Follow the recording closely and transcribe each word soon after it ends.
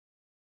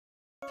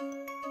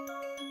Earlier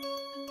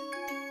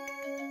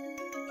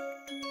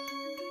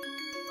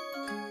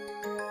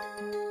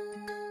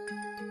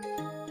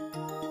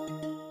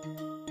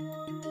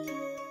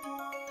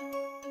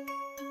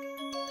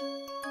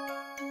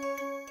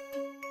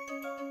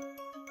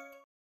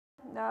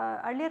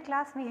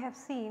class we have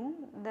seen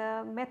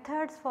the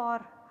methods for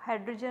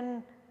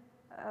hydrogen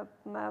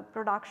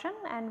production,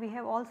 and we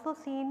have also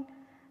seen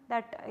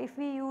that if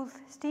we use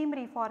steam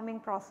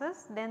reforming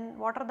process, then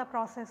what are the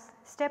process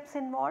steps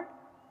involved.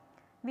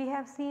 We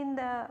have seen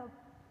the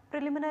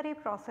preliminary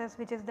process,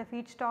 which is the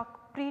feedstock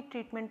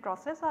pre-treatment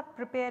process or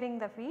preparing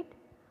the feed,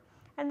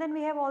 and then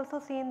we have also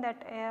seen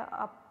that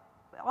a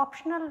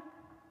optional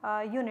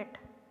unit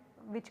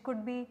which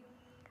could be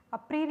a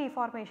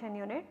pre-reformation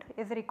unit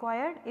is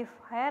required if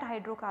higher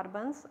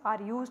hydrocarbons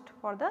are used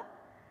for the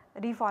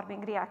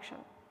reforming reaction.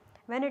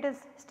 When it is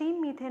steam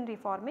methane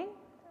reforming,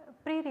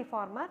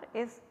 pre-reformer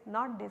is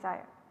not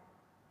desired.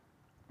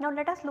 Now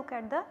let us look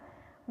at the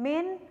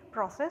main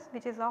process,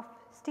 which is of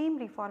steam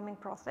reforming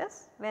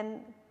process.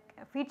 When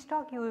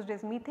feedstock used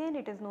is methane,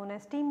 it is known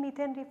as steam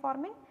methane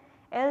reforming,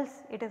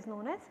 else it is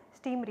known as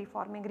steam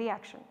reforming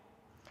reaction.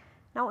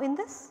 Now in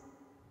this,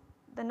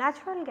 the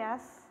natural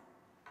gas,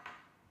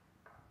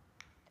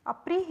 a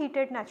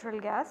preheated natural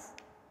gas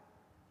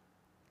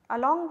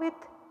along with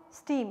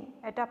steam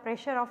at a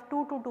pressure of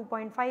 2 to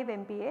 2.5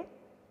 MPa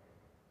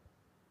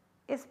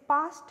is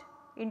passed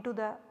into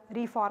the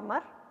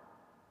reformer,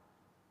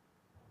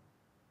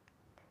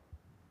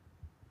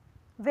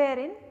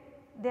 wherein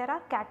there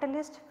are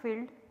catalyst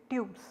filled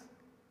tubes.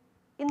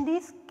 In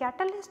these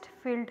catalyst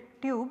filled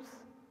tubes,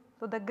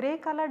 so the grey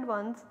colored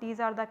ones, these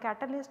are the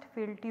catalyst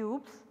filled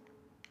tubes.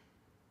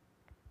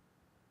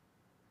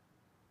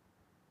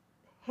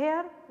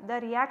 Here the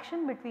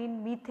reaction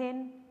between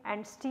methane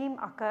and steam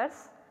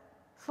occurs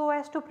so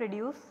as to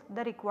produce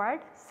the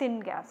required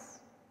syngas,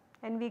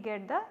 and we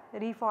get the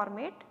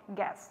reformate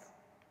gas.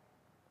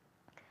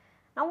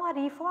 Now a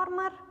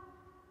reformer,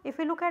 if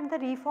we look at the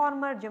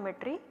reformer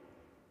geometry,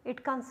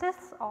 it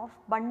consists of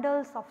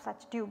bundles of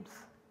such tubes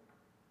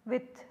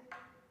with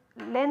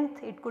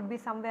length, it could be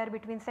somewhere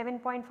between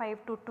 7.5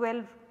 to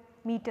 12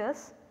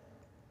 meters.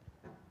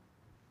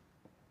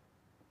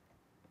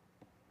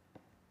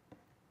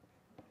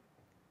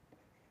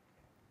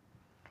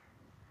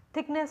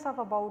 Thickness of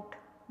about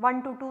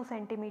 1 to 2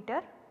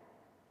 centimeter,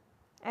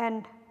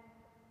 and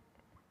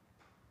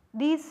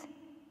these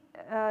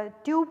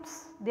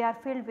tubes, they are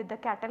filled with the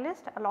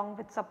catalyst along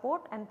with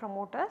support and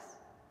promoters.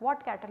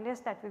 What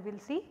catalyst, that we will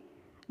see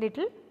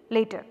little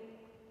later.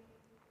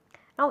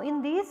 Now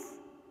in these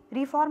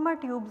reformer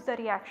tubes the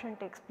reaction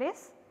takes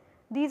place.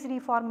 These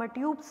reformer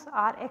tubes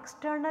are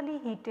externally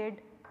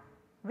heated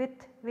with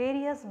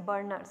various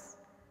burners.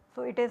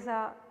 So it is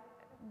a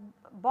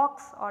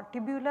box or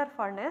tubular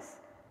furnace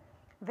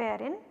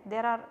wherein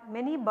there are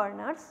many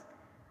burners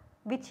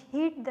which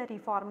heat the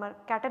reformer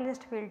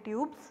catalyst filled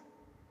tubes,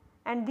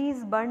 and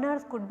these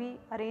burners could be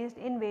arranged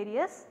in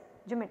various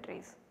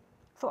geometries.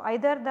 So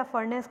either the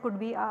furnace could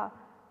be a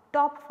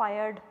top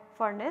fired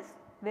furnace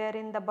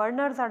wherein the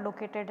burners are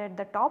located at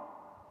the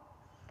top.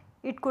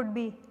 It could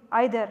be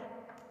either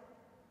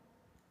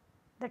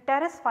the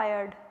terrace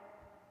fired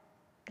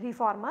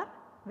reformer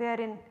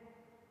wherein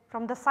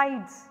from the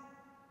sides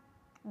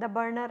the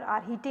burner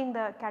are heating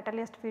the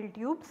catalyst filled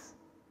tubes.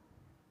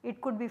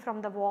 It could be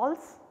from the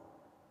walls,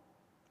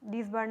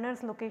 these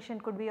burners location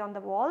could be on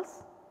the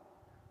walls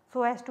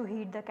so as to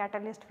heat the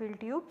catalyst filled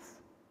tubes,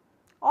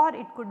 or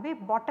it could be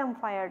bottom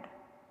fired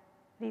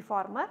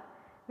reformer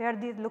where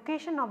the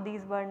location of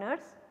these burners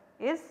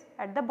is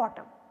at the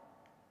bottom.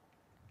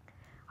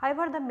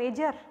 However, the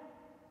major,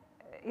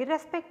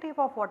 irrespective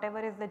of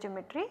whatever is the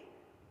geometry,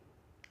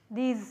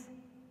 these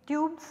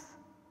tubes,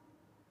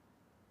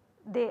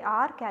 they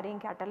are carrying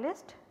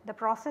catalyst. The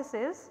process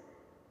is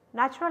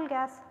natural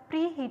gas,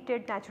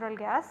 preheated natural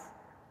gas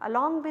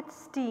along with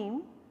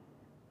steam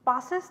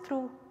passes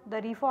through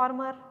the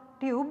reformer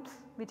tubes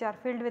which are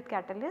filled with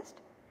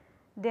catalyst,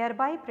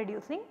 thereby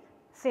producing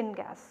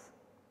syngas.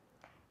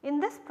 In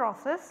this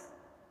process,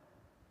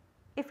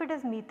 if it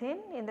is methane,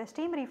 in the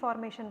steam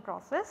reformation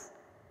process,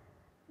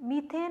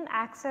 methane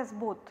acts as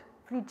both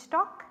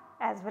feedstock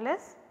as well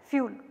as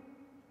fuel.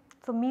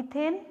 So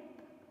methane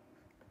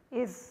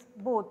is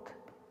both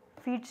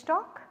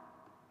feedstock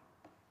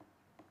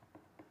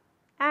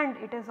and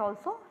it is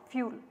also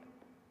fuel.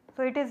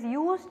 So it is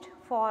used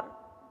for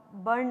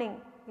burning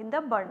in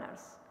the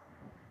burners.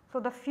 So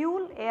the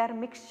fuel air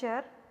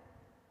mixture,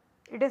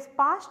 it is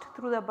passed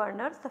through the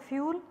burners, the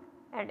fuel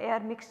and air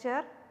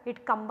mixture,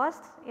 it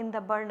combusts in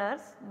the burners,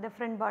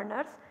 different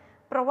burners,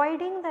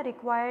 providing the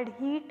required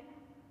heat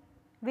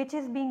which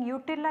is being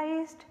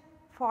utilized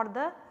for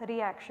the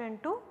reaction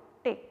to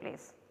take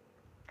place.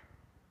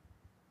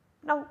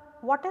 Now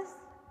what is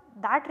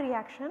that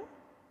reaction,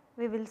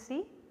 we will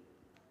see.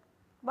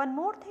 One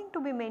more thing to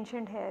be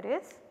mentioned here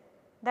is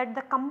that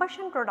the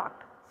combustion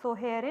product, so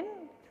herein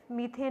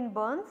methane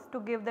burns to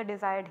give the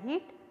desired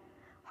heat.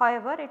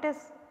 However, it is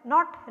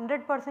not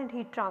 100%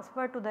 heat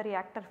transfer to the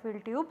reactor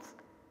filled tubes.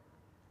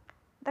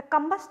 The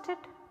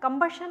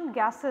combustion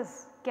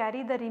gases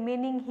carry the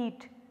remaining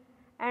heat,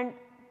 and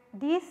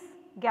these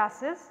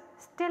gases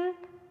still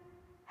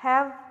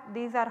have,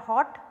 these are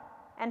hot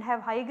and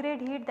have high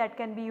grade heat that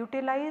can be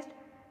utilized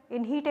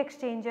in heat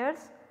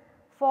exchangers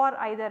for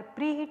either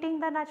preheating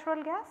the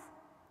natural gas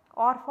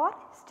or for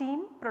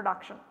steam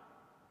production.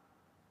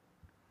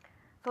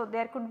 So,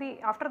 there could be,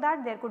 after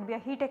that there could be a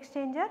heat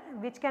exchanger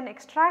which can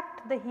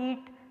extract the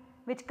heat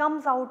which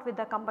comes out with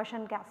the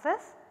combustion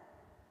gases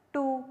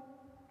to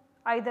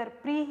either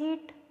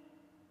preheat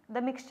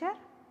the mixture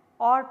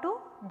or to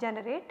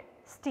generate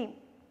steam.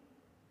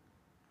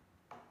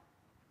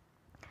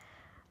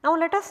 Now,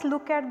 let us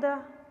look at the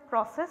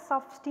process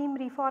of steam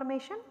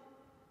reformation.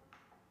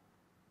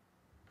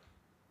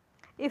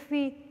 If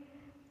we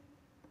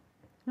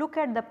look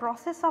at the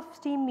process of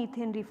steam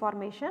methane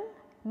reformation,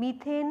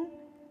 methane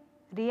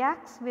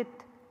reacts with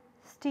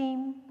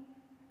steam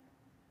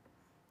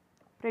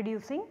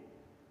producing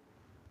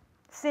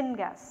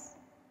syngas.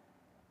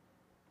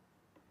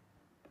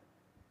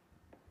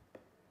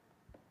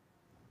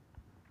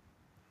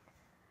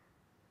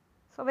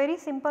 So, very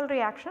simple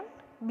reaction,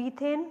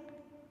 methane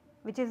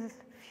which is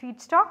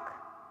feedstock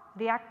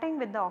reacting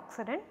with the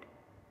oxidant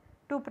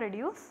to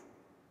produce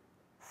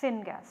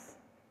syngas.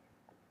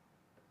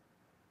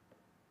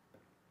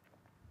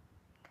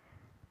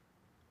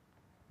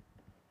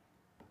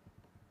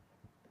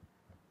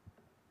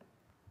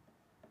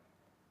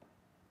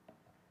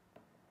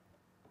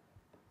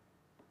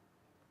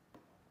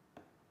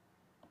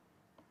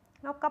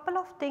 Now, couple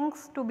of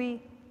things to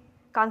be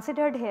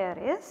considered here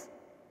is,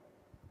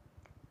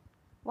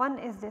 one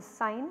is this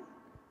sign.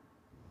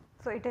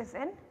 So, it is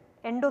an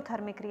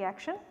endothermic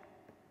reaction.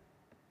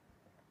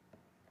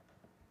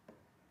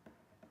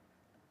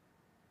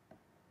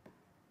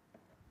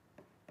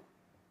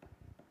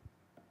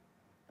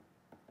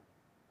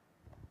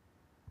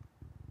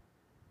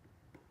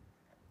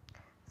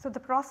 So, the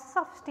process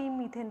of steam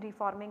methane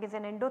reforming is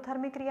an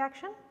endothermic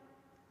reaction.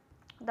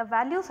 The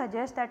value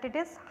suggests that it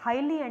is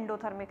highly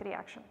endothermic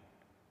reaction.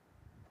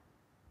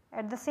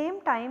 At the same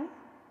time,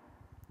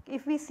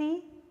 if we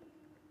see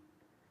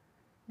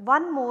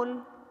 1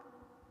 mole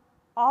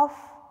of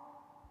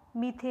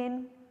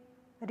methane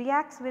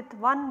reacts with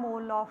 1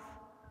 mole of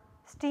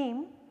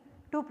steam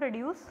to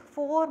produce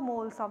 4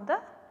 moles of the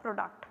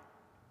product.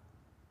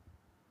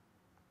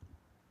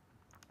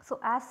 So,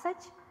 as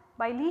such,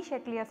 by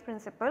Le-Chatelier's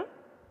principle,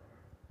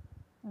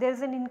 there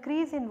is an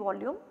increase in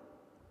volume.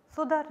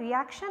 So, the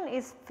reaction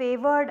is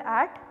favored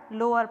at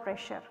lower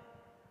pressure.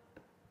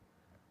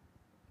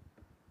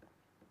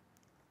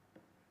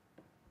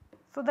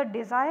 So, the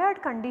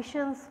desired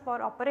conditions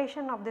for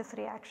operation of this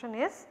reaction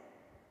is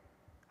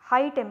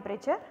high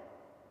temperature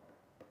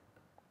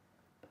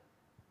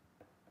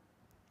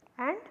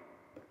and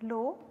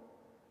low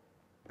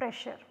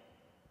pressure.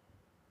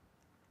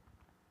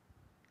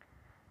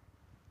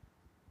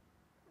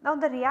 Now,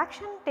 the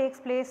reaction takes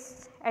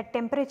place at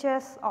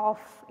temperatures of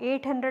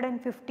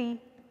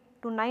 850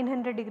 to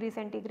 900 degrees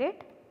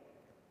centigrade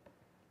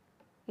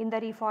in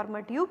the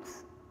reformer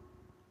tubes.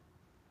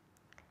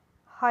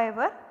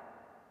 However,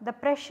 the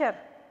pressure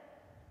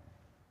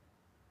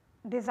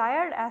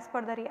desired as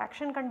per the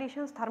reaction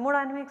conditions,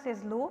 thermodynamics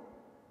is low,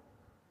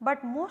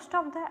 but most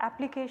of the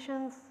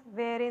applications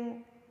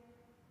wherein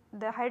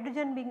the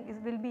hydrogen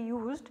will be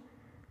used,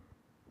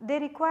 they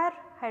require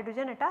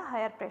hydrogen at a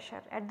higher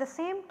pressure. At the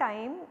same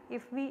time,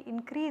 if we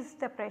increase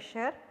the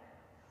pressure,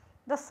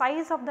 the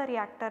size of the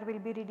reactor will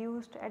be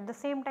reduced, at the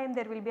same time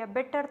there will be a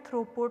better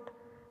throughput.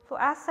 So,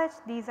 as such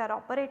these are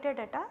operated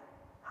at a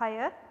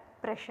higher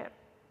pressure.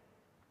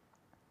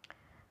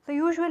 So,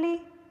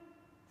 usually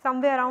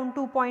somewhere around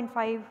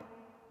 2.5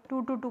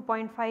 to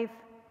 2.5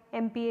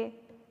 MPa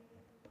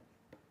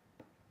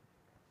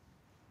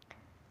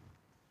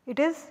it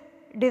is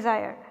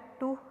desired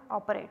to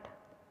operate.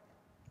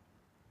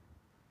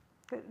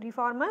 The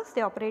reformers,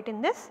 they operate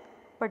in this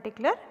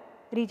particular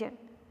region.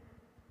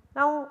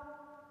 Now,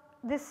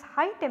 this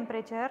high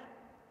temperature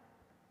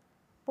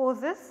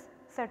poses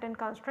certain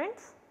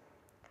constraints.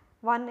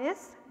 One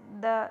is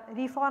the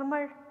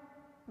reformer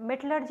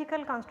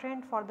metallurgical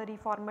constraint for the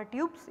reformer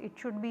tubes, it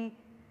should be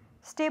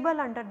stable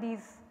under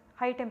these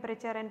high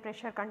temperature and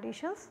pressure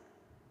conditions.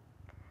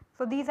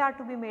 So, these are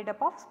to be made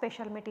up of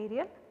special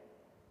material,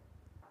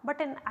 but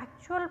in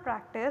actual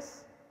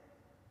practice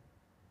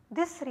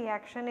this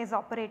reaction is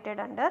operated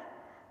under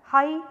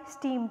high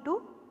steam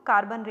to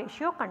carbon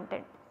ratio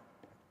content.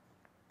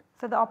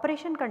 So, the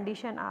operation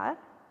condition are,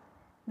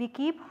 we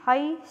keep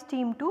high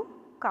steam to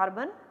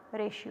carbon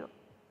ratio.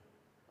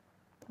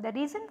 The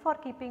reason for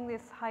keeping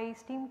this high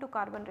steam to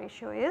carbon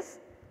ratio is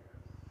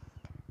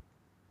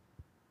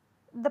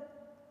the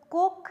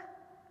coke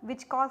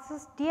which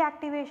causes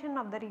deactivation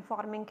of the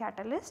reforming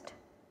catalyst,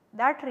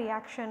 that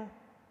reaction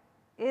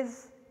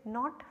is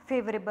not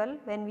favorable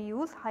when we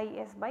use high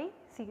S by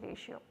C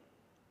ratio.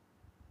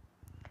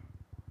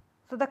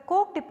 So, the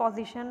coke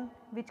deposition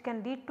which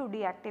can lead to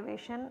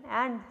deactivation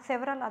and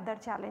several other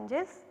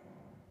challenges,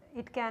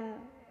 it can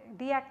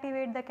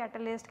deactivate the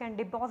catalyst, can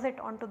deposit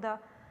onto the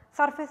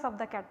surface of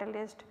the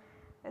catalyst,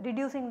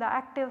 reducing the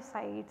active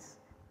sites,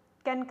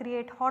 can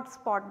create hot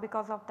spot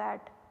because of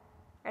that.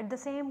 At the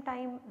same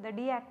time, the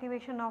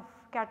deactivation of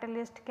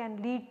catalyst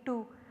can lead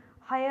to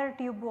higher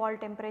tube wall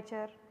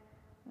temperature.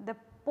 The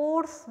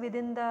pores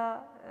within the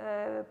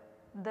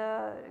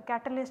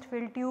catalyst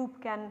filled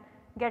tube can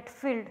get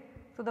filled.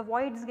 So, the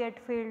voids get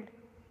filled,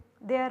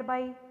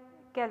 thereby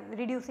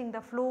reducing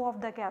the flow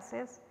of the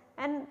gases,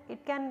 and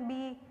it can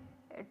be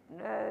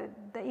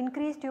the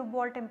increased tube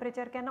wall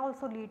temperature can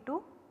also lead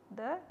to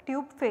the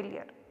tube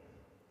failure.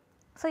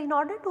 So, in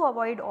order to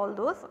avoid all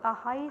those, a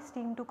high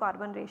steam to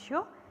carbon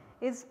ratio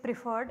is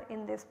preferred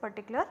in this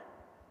particular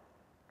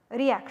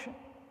reaction.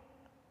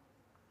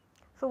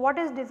 So, what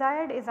is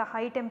desired is a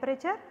high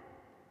temperature,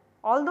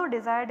 although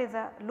desired is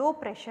a low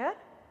pressure,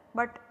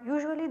 but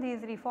usually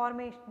these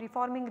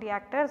reforming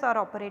reactors are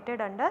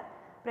operated under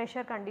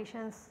pressure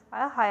conditions,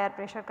 higher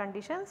pressure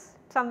conditions,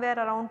 somewhere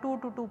around 2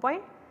 to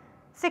 2.6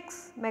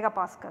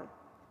 megapascal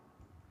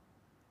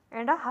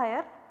and a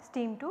higher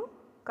steam to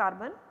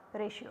carbon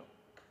ratio.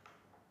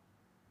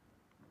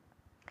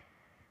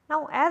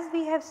 Now, as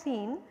we have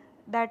seen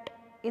that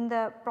in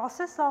the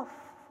process of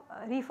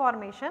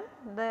reformation,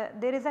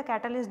 there is a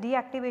catalyst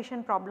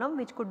deactivation problem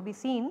which could be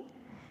seen,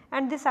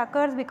 and this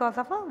occurs because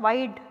of a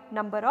wide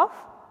number of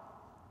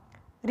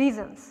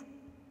reasons.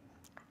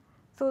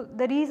 So,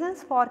 the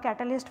reasons for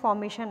catalyst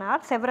formation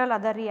are several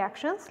other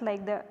reactions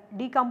like the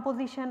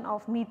decomposition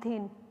of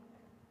methane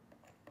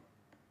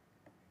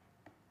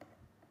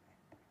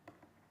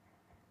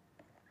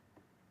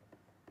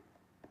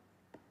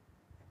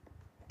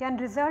can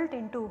result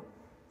into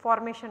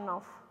formation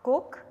of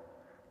coke.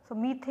 So,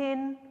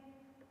 methane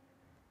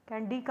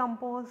can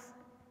decompose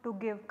to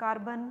give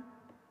carbon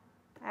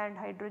and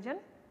hydrogen.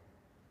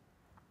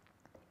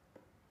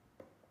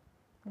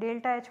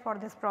 Delta H for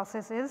this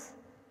process is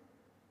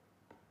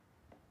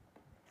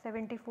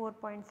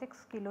 74.6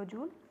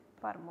 kilojoule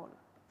per mole.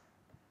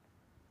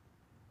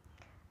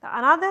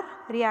 Another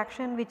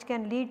reaction which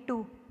can lead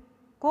to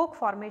coke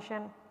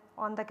formation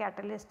on the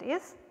catalyst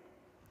is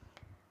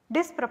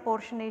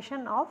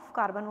disproportionation of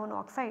carbon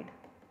monoxide.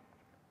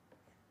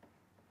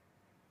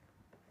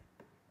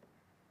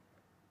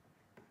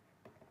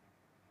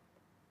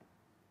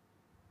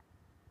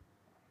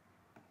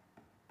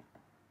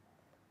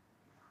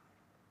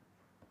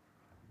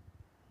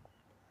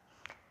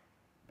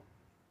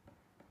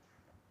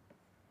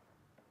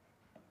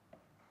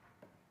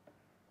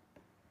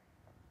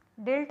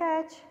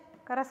 Delta H,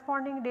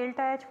 corresponding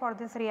delta H for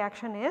this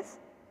reaction is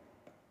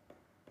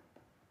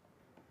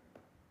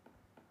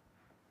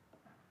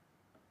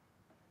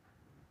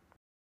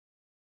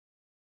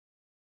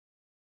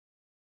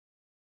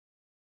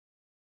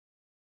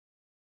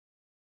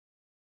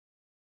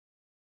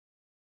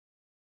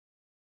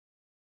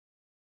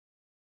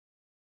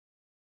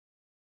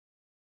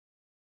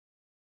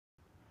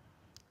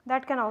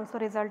that can also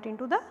result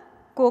into the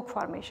coke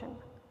formation.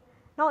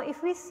 Now,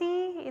 if we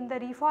see in the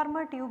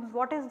reformer tubes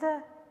what is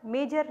the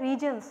major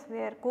regions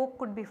where coke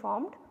could be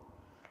formed.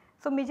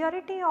 So,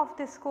 majority of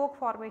this coke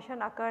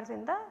formation occurs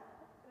in the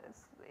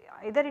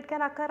either it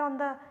can occur on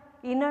the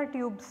inner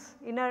tubes,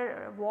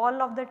 inner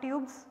wall of the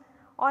tubes,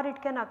 or it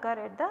can occur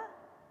at the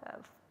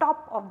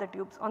top of the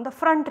tubes on the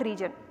front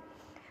region.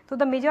 So,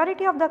 the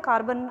majority of the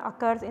carbon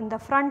occurs in the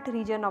front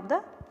region of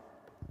the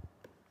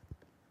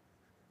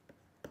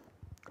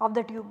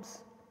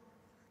tubes,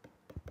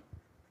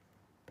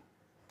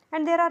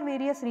 and there are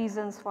various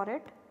reasons for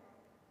it.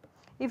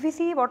 If we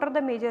see what are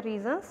the major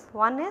reasons,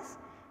 one is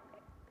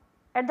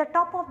at the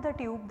top of the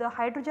tube the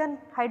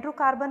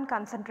hydrocarbon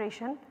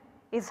concentration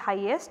is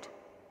highest.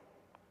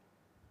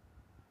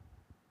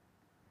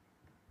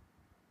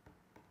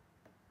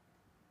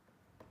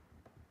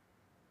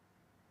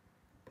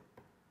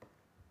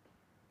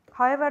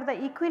 However,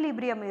 the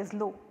equilibrium is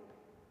low.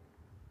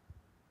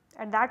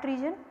 At that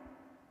region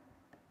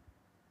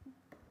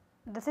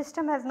the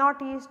system has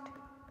not reached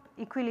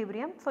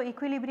equilibrium. So,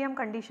 equilibrium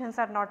conditions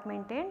are not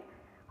maintained.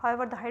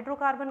 However, the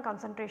hydrocarbon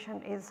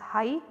concentration is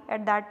high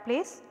at that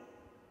place.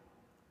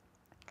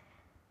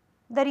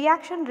 The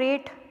reaction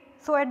rate,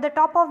 so at the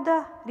top of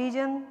the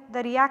region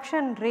the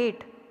reaction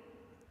rate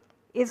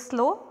is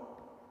slow.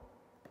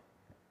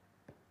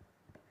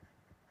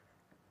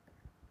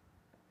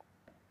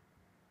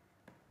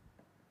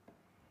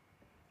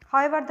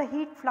 However, the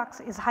heat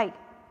flux is high.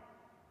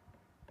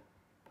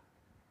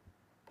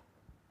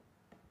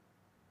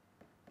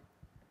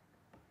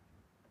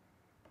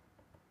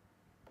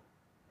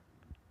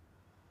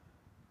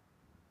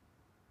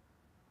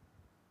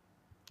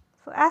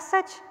 So, as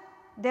such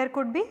there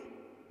could be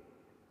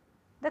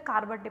the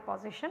carbon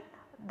deposition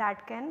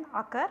that can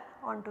occur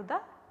onto the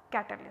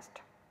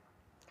catalyst.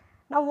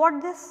 Now,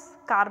 what this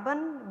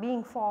carbon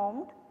being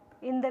formed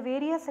in the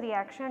various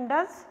reaction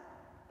does?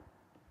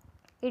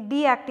 It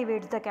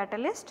deactivates the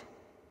catalyst,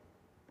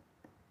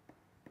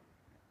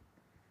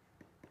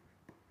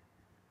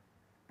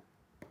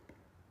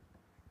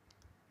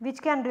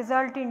 which can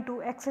result into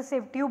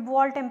excessive tube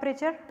wall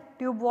temperature.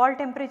 Tube wall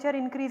temperature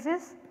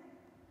increases,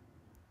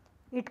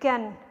 it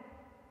can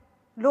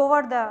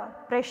lower the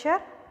pressure,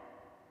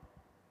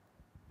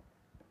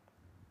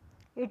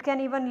 it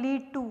can even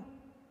lead to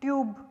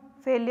tube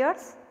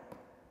failures.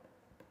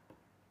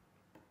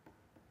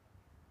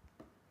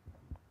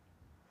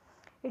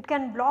 It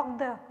can block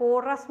the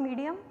porous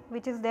medium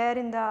which is there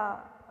in the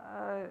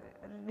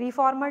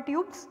reformer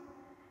tubes.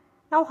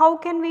 Now how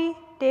can we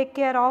take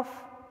care of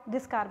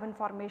this carbon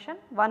formation?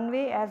 One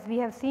way, as we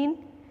have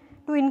seen,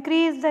 to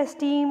increase the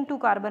steam to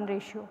carbon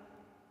ratio.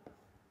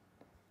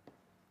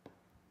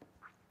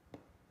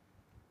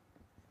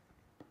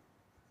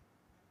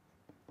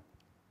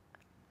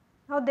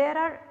 Now there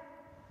are,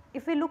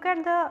 if we look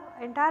at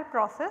the entire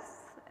process,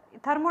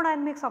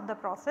 thermodynamics of the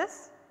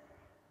process,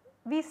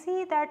 we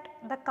see that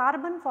the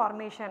carbon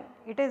formation,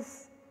 it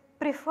is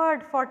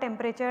preferred for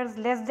temperatures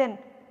less than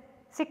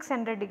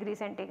 600 degrees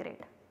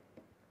centigrade.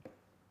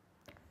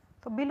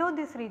 So below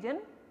this region,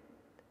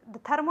 the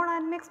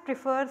thermodynamics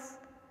prefers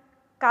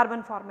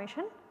carbon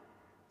formation.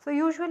 So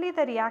usually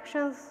the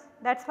reactions,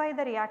 that is why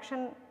the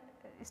reaction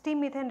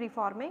steam methane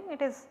reforming,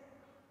 it is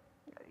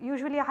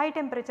usually a high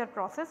temperature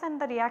process and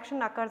the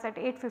reaction occurs at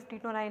 850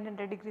 to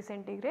 900 degrees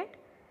centigrade,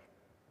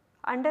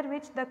 under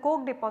which the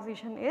coke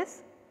deposition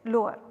is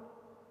lower.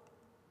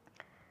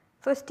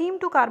 So steam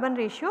to carbon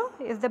ratio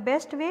is the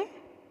best way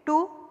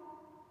to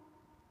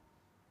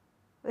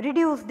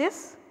reduce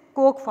this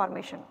coke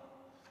formation.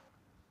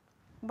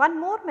 One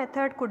more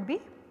method could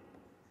be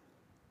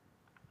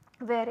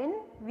wherein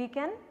we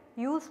can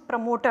use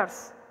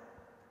promoters.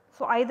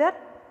 So either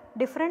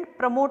different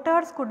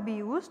promoters could be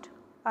used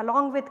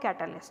along with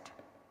catalyst.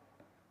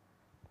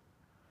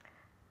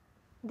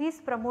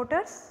 These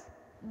promoters,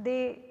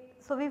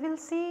 so we will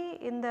see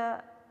in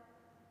the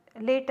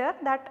later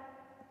that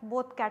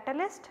both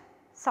catalyst,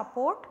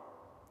 support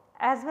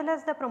as well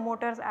as the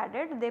promoters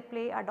added, they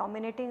play a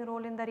dominating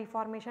role in the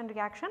reformation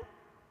reaction.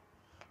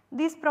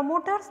 These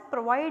promoters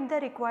provide the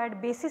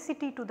required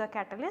basicity to the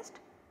catalyst,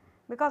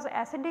 because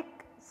acidic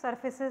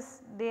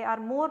surfaces, they are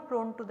more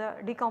prone to the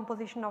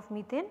decomposition of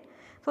methane.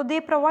 So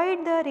they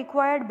provide the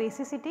required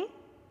basicity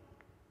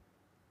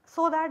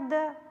so that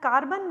the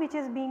carbon which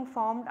is being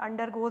formed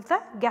undergoes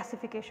the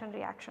gasification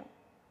reaction.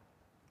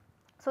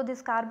 So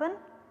this carbon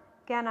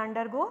can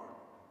undergo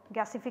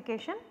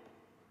gasification.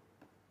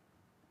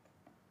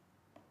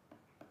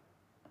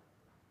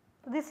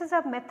 This is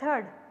a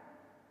method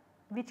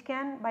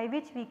by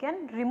which we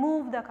can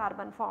remove the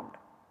carbon formed.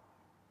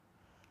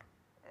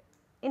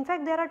 In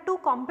fact, there are two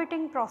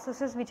competing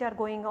processes which are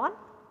going on,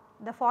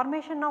 the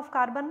formation of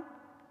carbon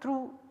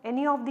through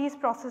any of these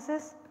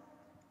processes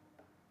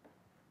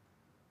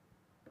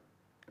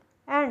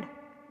and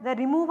the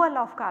removal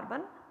of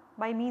carbon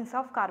by means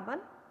of carbon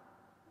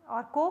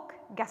or coke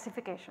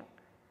gasification.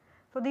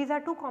 So these are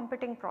two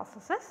competing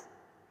processes.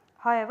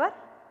 However,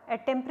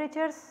 at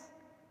temperatures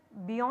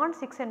beyond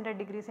 600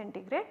 degrees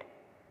centigrade,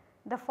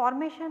 the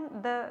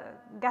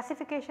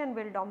gasification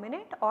will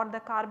dominate or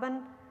the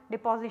carbon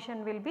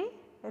deposition will be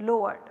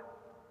lowered.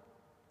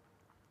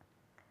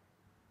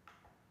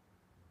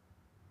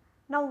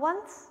 Now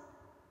once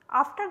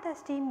after the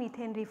steam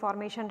methane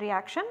reformation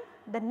reaction,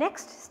 the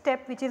next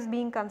step which is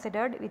being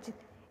considered, which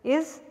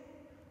is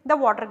the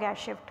water gas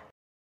shift.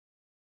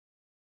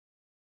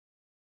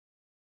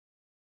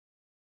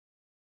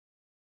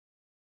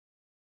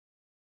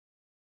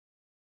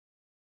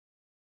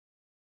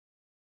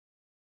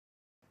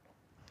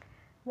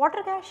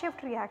 Water gas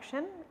shift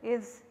reaction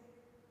is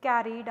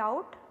carried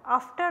out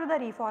after the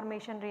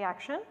reformation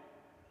reaction.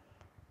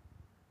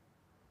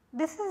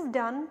 This is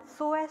done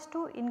so as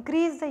to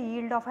increase the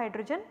yield of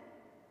hydrogen.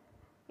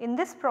 In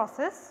this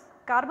process,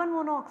 carbon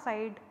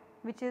monoxide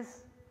which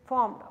is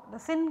formed, the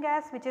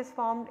syngas which is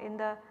formed in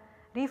the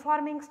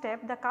reforming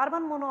step, the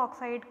carbon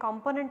monoxide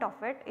component of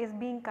it is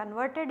being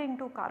converted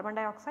into carbon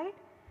dioxide.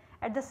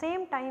 At the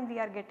same time we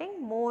are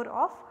getting more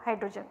of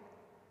hydrogen.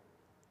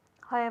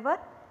 However,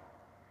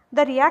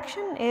 the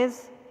reaction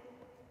is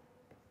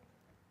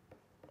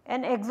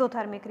an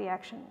exothermic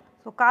reaction.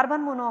 So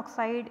carbon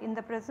monoxide in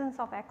the presence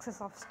of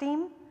excess of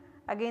steam,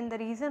 again the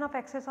reason of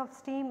excess of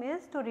steam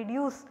is to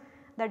reduce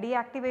the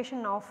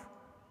deactivation of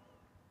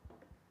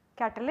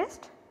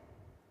catalyst,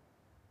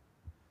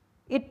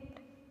 it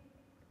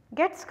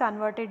gets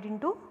converted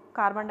into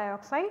carbon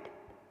dioxide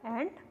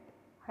and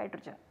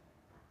hydrogen.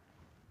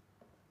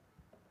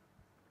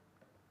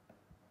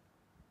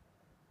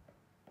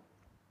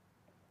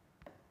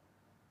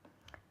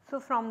 So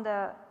from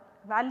the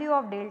value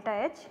of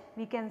delta H,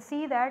 we can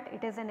see that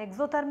it is an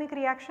exothermic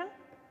reaction,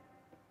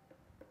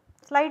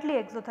 slightly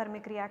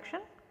exothermic reaction.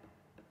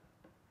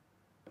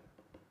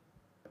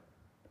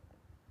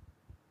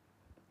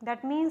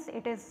 That means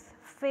it is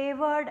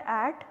favored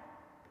at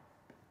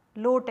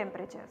low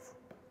temperatures.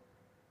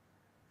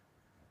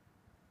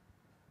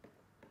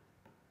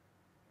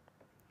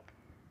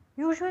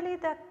 Usually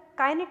the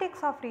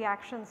kinetics of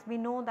reactions we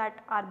know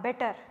that are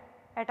better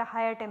at a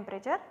higher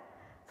temperature.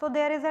 So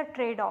there is a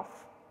trade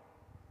off.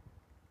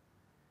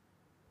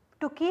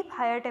 To keep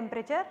higher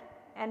temperature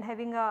and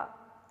having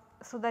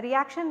so the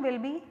reaction will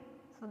be,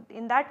 so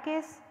in that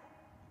case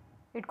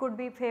it could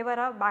be favor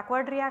a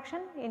backward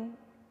reaction. In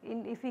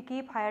if we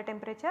keep higher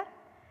temperature.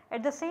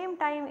 At the same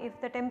time, if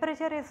the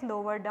temperature is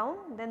lower down,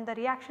 then the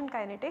reaction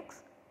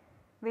kinetics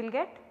will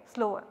get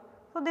slower.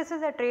 So, this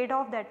is a trade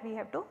off that we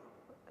have to,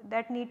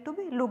 that need to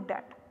be looked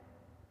at,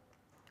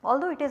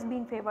 although it is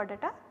being favored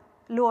at a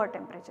lower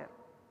temperature.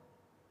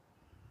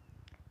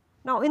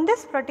 Now, in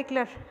this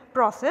particular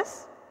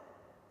process,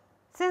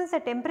 since the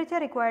temperature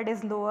required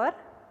is lower,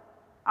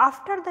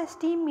 after the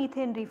steam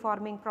methane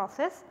reforming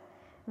process,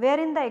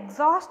 wherein the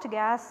exhaust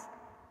gas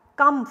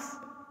comes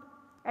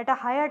at a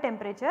higher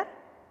temperature,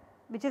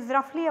 which is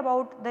roughly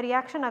about, the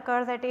reaction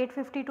occurs at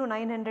 850 to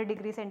 900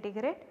 degree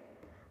centigrade.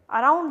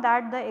 Around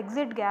that the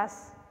exit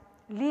gas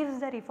leaves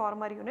the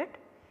reformer unit,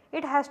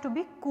 it has to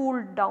be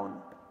cooled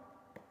down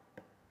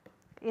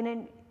in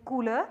a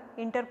cooler,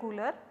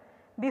 intercooler,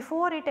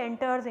 before it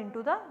enters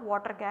into the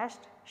water gas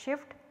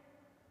shift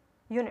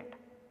unit.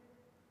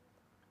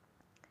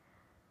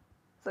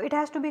 So, it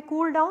has to be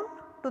cooled down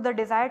to the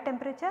desired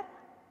temperature.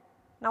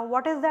 Now,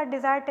 what is that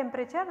desired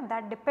temperature?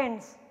 That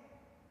depends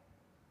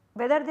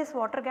whether this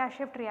water gas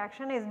shift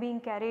reaction is being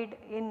carried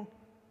in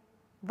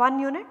one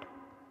unit,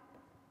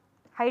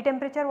 high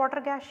temperature water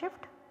gas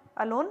shift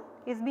alone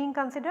is being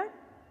considered,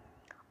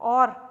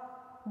 or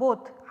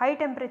both high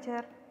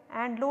temperature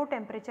and low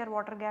temperature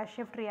water gas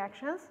shift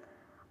reactions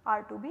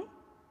are to be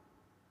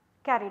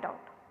carried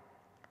out.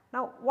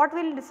 Now, what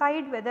will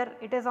decide whether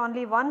it is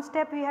only one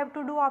step we have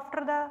to do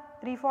after the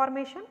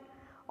reformation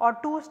or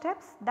two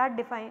steps,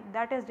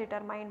 that is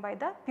determined by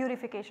the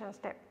purification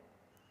step.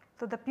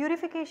 So, the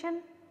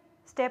purification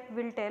step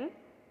will tell,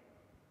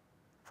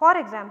 for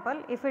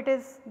example, if it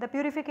is, the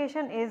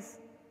purification is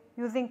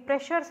using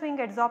pressure swing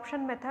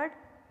adsorption method,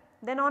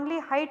 then only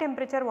high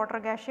temperature water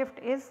gas shift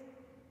is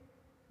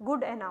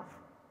good enough.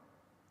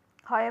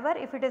 However,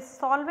 if it is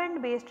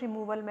solvent based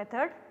removal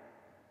method,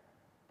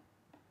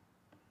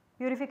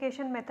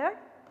 purification method,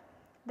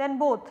 then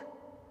both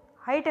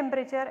high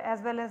temperature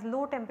as well as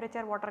low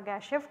temperature water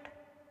gas shift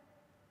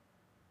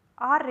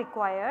are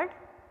required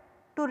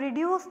to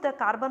reduce the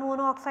carbon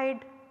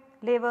monoxide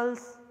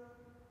levels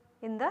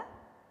in the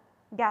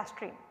gas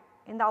stream,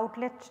 in the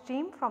outlet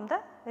stream from the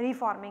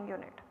reforming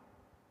unit.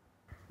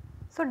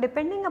 So,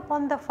 depending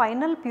upon the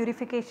final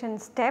purification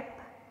step,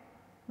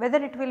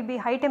 whether it will be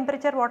high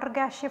temperature water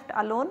gas shift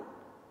alone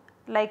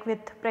like with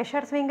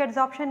pressure swing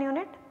adsorption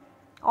unit,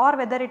 or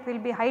whether it will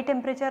be high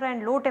temperature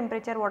and low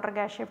temperature water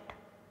gas shift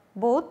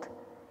both,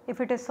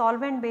 if it is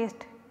solvent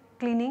based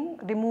cleaning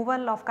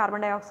removal of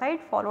carbon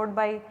dioxide followed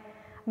by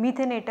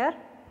methanator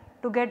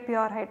to get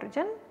pure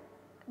hydrogen,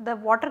 the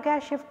water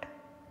gas shift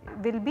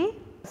will be,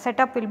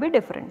 setup will be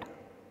different.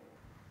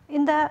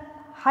 In the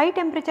high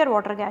temperature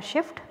water gas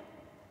shift,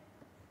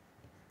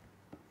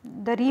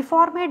 the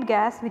reformate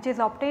gas which is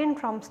obtained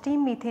from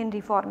steam methane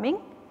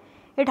reforming,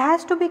 it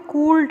has to be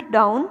cooled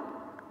down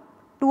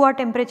to a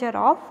temperature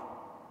of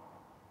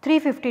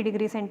 350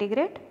 degree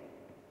centigrade.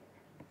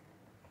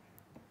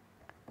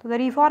 So, the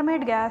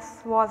reformate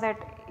gas was at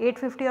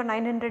 850 or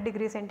 900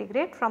 degree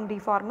centigrade from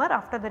reformer.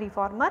 After the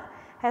reformer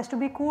has to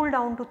be cooled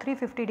down to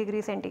 350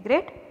 degree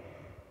centigrade,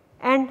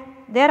 and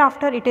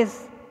thereafter it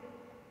is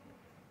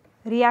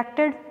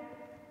reacted.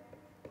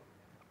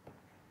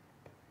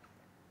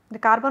 The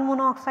carbon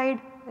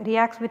monoxide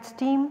reacts with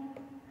steam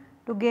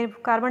to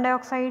give carbon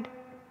dioxide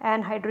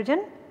and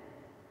hydrogen.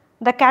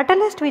 The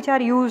catalyst which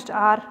are used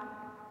are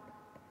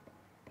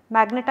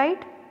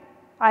magnetite,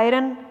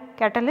 iron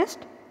catalyst,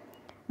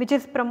 which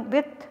is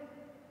with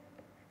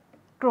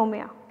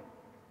chromia,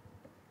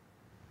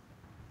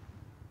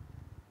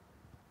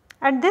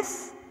 and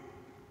this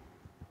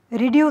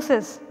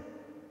reduces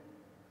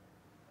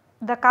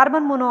the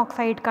carbon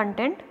monoxide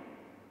content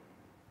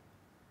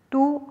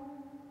to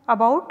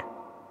about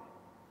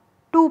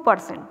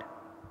 2%,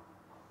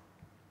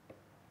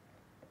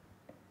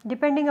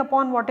 depending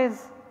upon what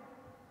is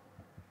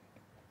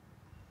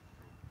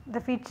the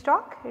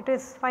feedstock. It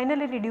is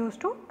finally reduced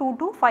to 2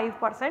 to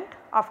 5%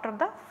 after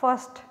the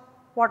first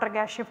water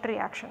gas shift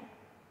reaction.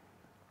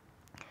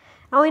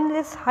 Now, in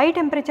this high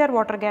temperature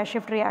water gas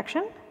shift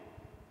reaction,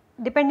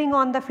 depending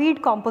on the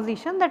feed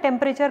composition, the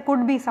temperature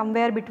could be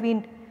somewhere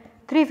between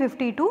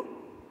 350 to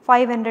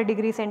 500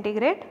 degree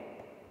centigrade.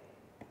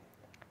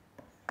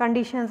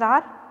 Conditions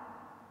are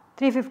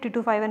 350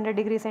 to 500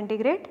 degree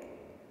centigrade,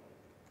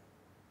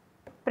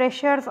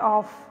 pressures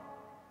of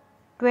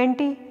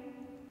 20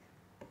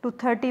 to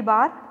 30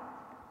 bar,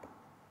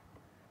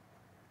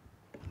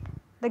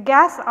 the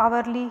gas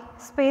hourly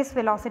space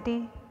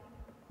velocity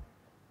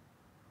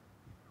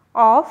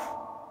of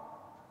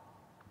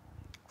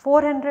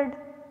 400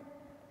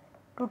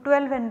 to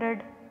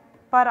 1200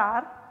 per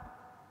hour,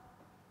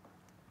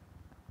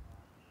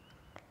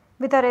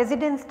 with a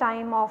residence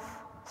time of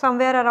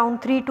somewhere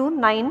around 3 to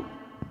 9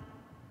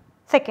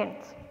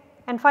 seconds,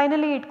 and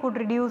finally it could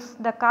reduce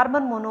the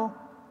carbon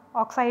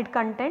monoxide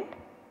content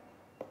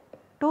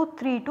to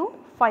 3 to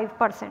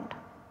 5%.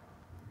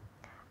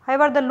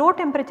 However, the low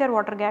temperature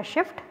water gas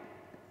shift,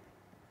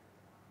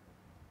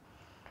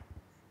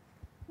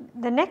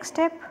 the next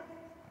step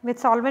with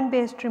solvent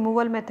based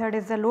removal method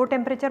is the low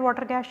temperature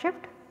water gas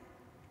shift.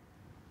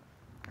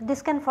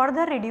 This can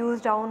further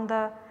reduce down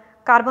the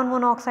carbon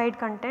monoxide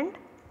content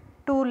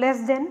to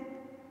less than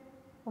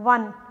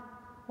 1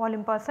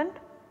 volume percent.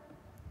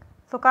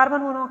 So,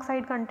 carbon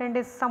monoxide content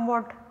is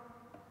somewhat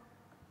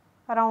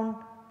around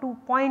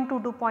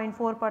 2.2 to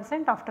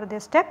 0.4% after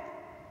this step.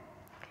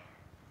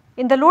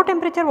 In the low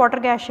temperature water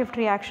gas shift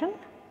reaction,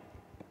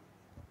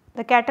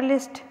 the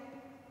catalyst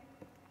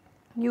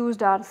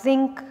used are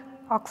zinc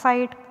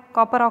oxide,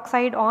 copper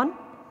oxide on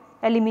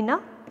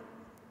alumina,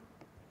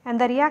 and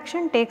the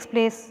reaction takes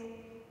place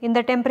in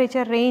the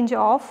temperature range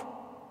of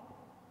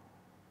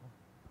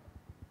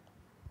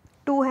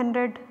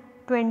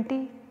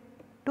 220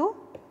 to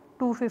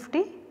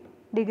 250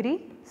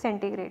 degree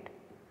centigrade.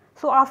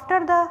 So,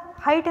 after the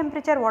high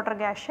temperature water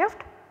gas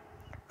shift,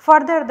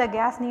 further the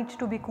gas needs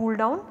to be cooled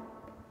down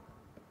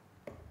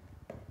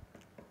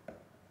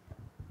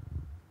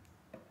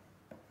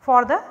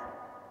for the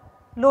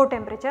low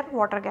temperature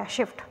water gas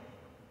shift.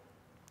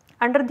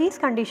 Under these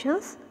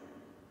conditions,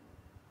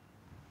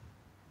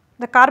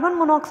 the carbon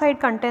monoxide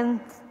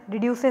content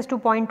reduces to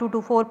 0.2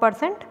 to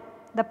 4%,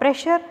 the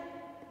pressure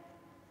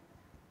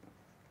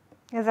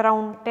is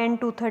around 10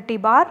 to 30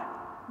 bar,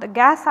 the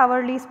gas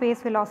hourly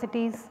space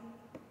velocities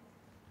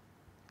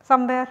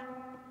somewhere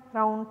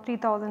around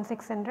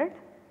 3600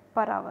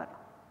 per hour.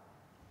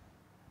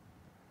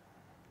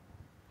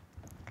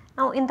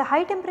 Now, in the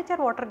high temperature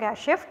water gas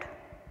shift,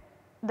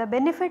 the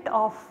benefit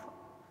of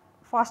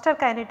faster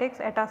kinetics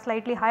at a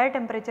slightly higher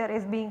temperature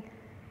is being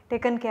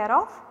taken care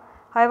of.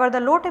 However, the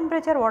low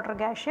temperature water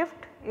gas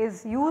shift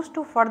is used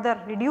to further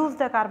reduce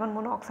the carbon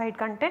monoxide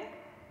content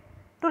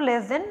to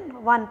less than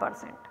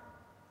 1%.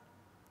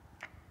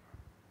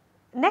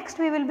 Next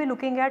we will be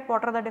looking at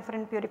what are the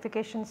different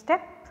purification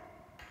steps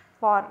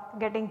for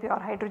getting pure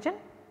hydrogen.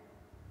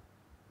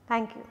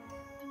 Thank you.